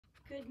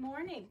Good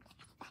morning.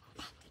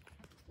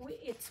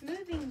 It's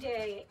moving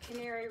day at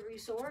Canary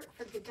Resort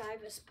for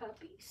Godiva's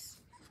puppies.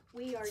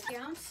 We are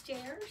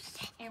downstairs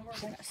and we're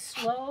going to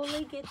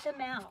slowly get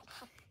them out.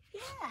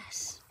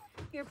 Yes,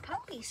 your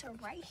puppies are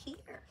right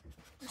here.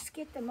 Let's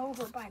get them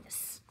over by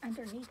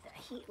underneath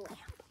the heat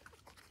lamp.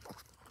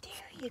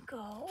 There you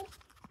go.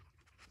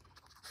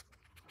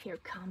 Here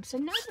comes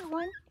another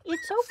one.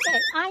 It's okay.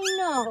 I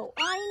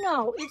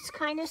know. It's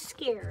kind of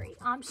scary.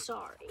 I'm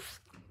sorry.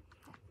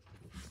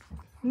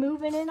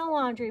 Moving in a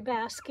laundry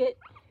basket.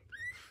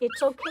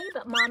 It's okay,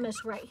 but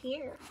Mama's right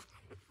here.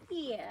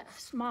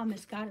 Yes,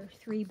 Mama's got her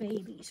 3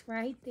 babies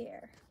right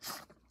there.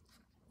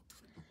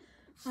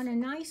 On a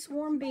nice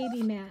warm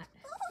baby mat.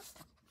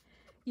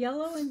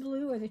 Yellow and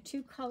blue are the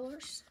 2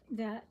 colors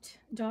that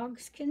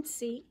dogs can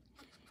see,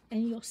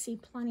 and you'll see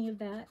plenty of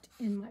that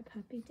in my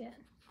puppy den.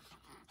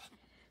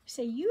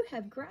 So you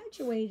have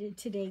graduated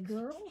today,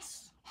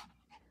 girls.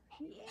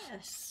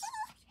 Yes.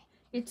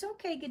 It's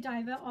okay,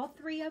 Godiva. All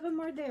 3 of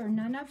them are there.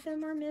 None of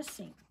them are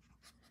missing.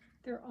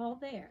 They're all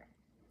there.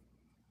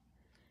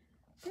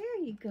 There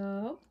you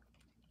go.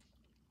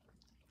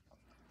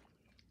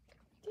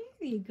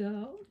 There you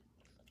go.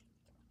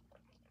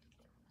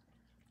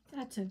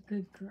 That's a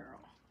good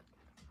girl.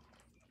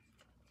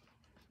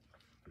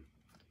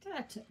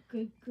 That's a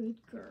good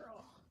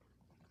girl.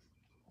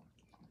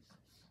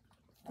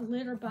 The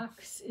litter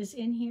box is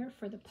in here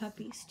for the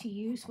puppies to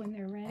use when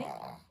they're ready.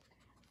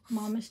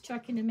 Mama's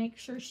checking to make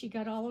sure she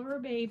got all of her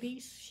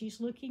babies.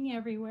 She's looking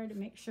everywhere to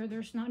make sure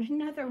there's not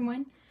another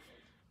one.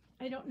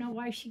 I don't know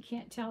why she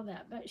can't tell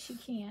that, but she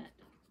can't.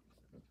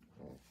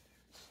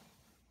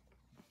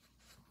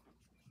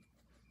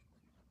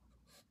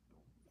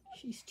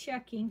 She's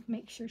checking,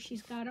 make sure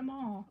she's got them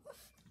all.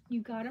 You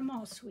got them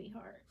all,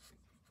 sweetheart.